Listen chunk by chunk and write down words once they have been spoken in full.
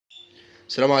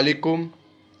السلام عليكم.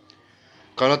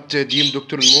 قناة ديم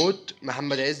دكتور الموت،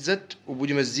 محمد عزت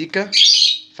وبودي مزيكا.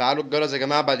 فعلوا الجرس يا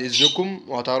جماعة بعد إذنكم،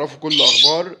 وهتعرفوا كل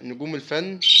أخبار نجوم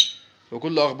الفن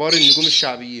وكل أخبار النجوم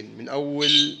الشعبيين، من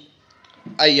أول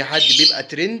أي حد بيبقى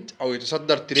ترند أو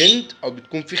يتصدر ترند أو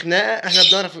بتكون في خناقة.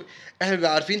 احنا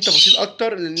بنبقى عارفين تفاصيل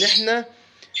أكتر، لأن احنا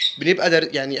بنبقى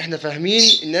يعني احنا فاهمين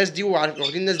الناس دي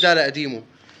واخدين الناس دي على قديمه.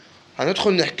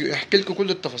 هندخل نحكي لكم كل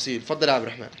التفاصيل. اتفضل يا عبد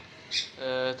الرحمن.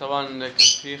 طبعا كان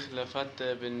في خلافات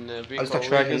بين بيكو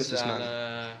وويجز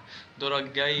على دورك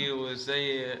جاي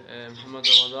وازاي محمد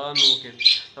رمضان وكده.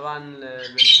 طبعا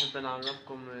بنحب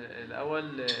نعرفكم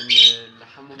الاول ان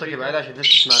حمو بيكا عشان الناس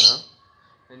تسمعنا.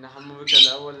 ان حمو بيكا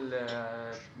الاول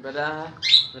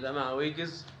بدأ مع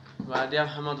ويجز وبعديها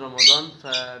محمد رمضان.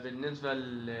 فبالنسبه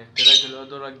للتراك اللي هو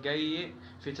دورك جاي،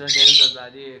 في تراك هينزل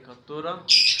بعديه كالتورة،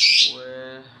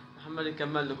 ومحمد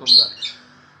يكمل لكم بقى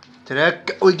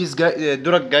تراك ويجز جاي.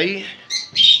 دورك جاي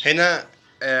هنا.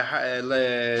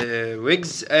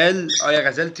 ويجز قال يا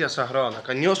غزلتي يا سهرانه،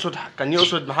 كان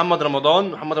يقصد محمد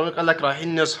رمضان قال لك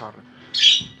رايحين نسهر.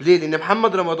 ليه؟ لان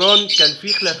محمد رمضان كان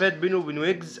في خلافات بينه وبين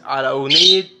ويجز على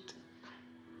اغنيه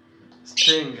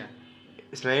ستينجا.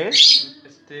 اسمها ايه؟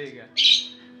 ستيجا.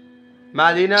 ما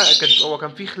علينا. كان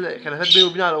في خلافات بينه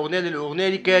وبينه على الاغنيه دي. الاغنيه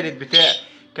دي كانت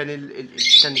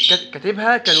كان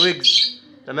كاتبها كان ويجز،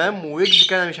 تمام. ويجز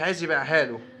كان مش عايز يبيعها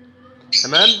حاله،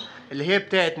 تمام. اللي هي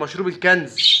بتاعت مشروب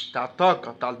الكنز، بتاع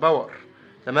الطاقه، بتاع الباور،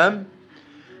 تمام.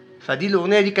 فدي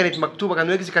الاغنيه دي كانت مكتوبه، كان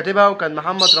ويجز كاتبها، وكان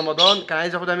محمد رمضان كان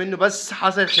عايز ياخدها منه، بس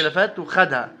حصل خلافات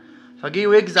وخدها. فجي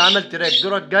ويجز عمل تراك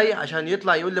دورك جاي عشان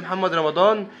يطلع يقول لمحمد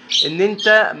رمضان ان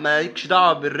انت مالكش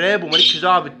دعوه بالراب ومالكش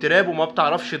دعوه بالتراب وما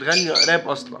بتعرفش تغني راب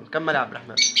اصلا. كمل يا عبد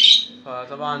الرحمن.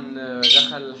 فطبعا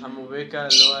دخل حمو بيكا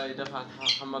اللي هو يدافع عن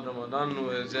محمد رمضان،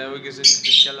 وزي ويجز انت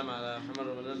بتتكلم على محمد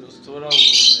رمضان الاسطوره،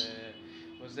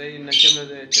 وازاي انك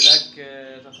تعمل تراك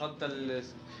تخطى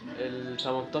ال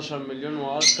 18 مليون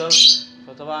واكتر.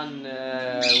 فطبعا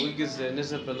ويجز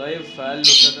نزل بلايف فقال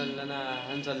له كده ان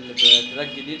انا هنزل بتراك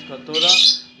جديد كالتورة،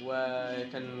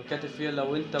 وكان كاتب فيها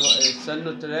لو انت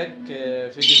استنوا التراك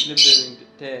فيديو كليب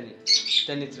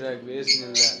تاني تراك باذن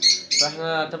الله.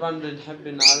 فاحنا طبعا بنحب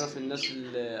نعرف الناس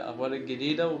الاخبار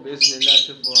الجديده، وباذن الله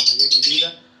تشوفوا حاجات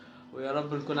جديده، ويا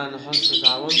رب نكون على حسن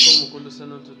تعاونكم، وكل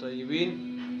سنه وانتم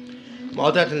طيبين.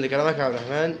 مقاطعة اللي كلامك يا عبد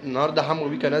الرحمن. النهارده حمو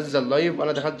بيكا نزل لايف،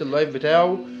 وانا دخلت اللايف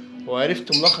بتاعه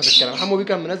وعرفت ملخص الكلام. حمو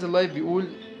بيكا لما نزل لايف بيقول،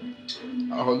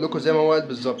 هقول لكم زي ما هو قال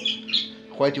بالظبط: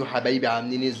 اخواتي وحبايبي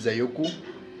عاملين ازيكم؟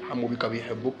 حمو بيكا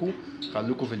بيحبكم،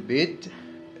 خليكم في البيت.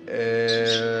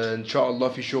 ان شاء الله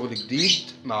في شغل جديد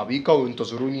مع بيكا،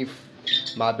 وانتظروني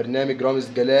مع برنامج رامز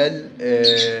جلال.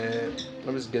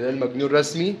 رامز جلال مجنون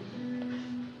رسمي.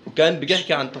 وكان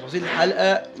بيحكي عن تفاصيل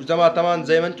الحلقه، طبعا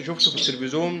زي ما انتم شفتوا في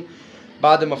التلفزيون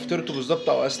بعد ما فطرتوا بالظبط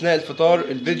او اثناء الفطار.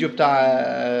 الفيديو بتاع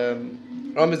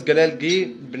رامز جلال جه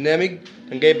البرنامج،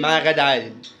 كان جايب معاه غادة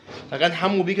عادل. فكان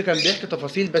حمو بيكا كان بيحكي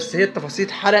تفاصيل، بس هي التفاصيل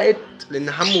اتحرقت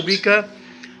لان حمو بيكا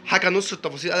حكى نص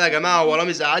التفاصيل. قال يا جماعه هو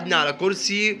رامز قعدني على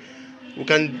كرسي،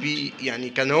 وكان يعني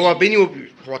كان هو بيني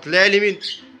هو طلع لي من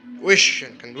وش،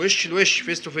 يعني كان وش لوش،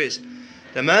 فيس تو فيس،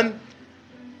 تمام.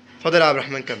 اتفضل يا عبد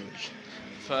الرحمن كمل.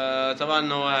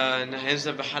 فطبعا هو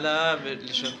هينزل بحلقه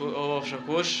هو في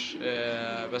شاكوش،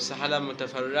 بس حلقه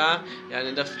متفرعه،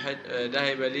 يعني ده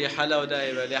هيبقى ليه حلقه وده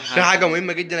هيبقى ليه حلقه. في حاجه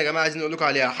مهمه جدا يا جماعه عايزين نقول لكم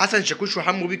عليها: حسن شاكوش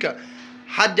وحمو بيكا.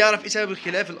 حد يعرف ايه سبب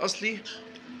الخلاف الاصلي؟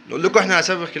 نقول لكم احنا على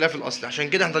سبب الخلاف الاصلي، عشان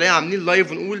كده احنا طالعين عاملين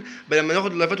لايف ونقول بدل ما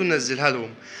ناخد اللايفات وننزلها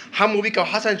لهم. حمو بيكا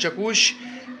وحسن شاكوش،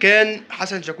 كان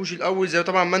حسن شاكوش الاول زي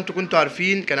طبعا ما انتم كنتوا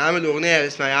عارفين، كان عامل اغنيه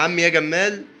اسمها يا عم يا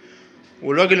جمال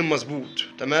والراجل المظبوط،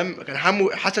 تمام. كان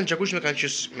حسن شاكوش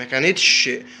ما كانتش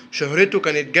شهرته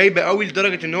كانت جايبه قوي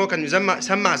لدرجه ان هو كان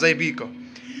سمع زي بيكا.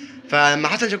 فلما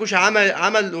حسن شاكوش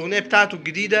عمل الاغنيه بتاعته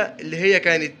الجديده اللي هي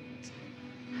كانت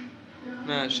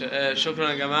ماشي. شكرا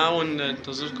يا جماعه،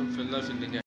 وننتظركم في اللايف اللي جاي.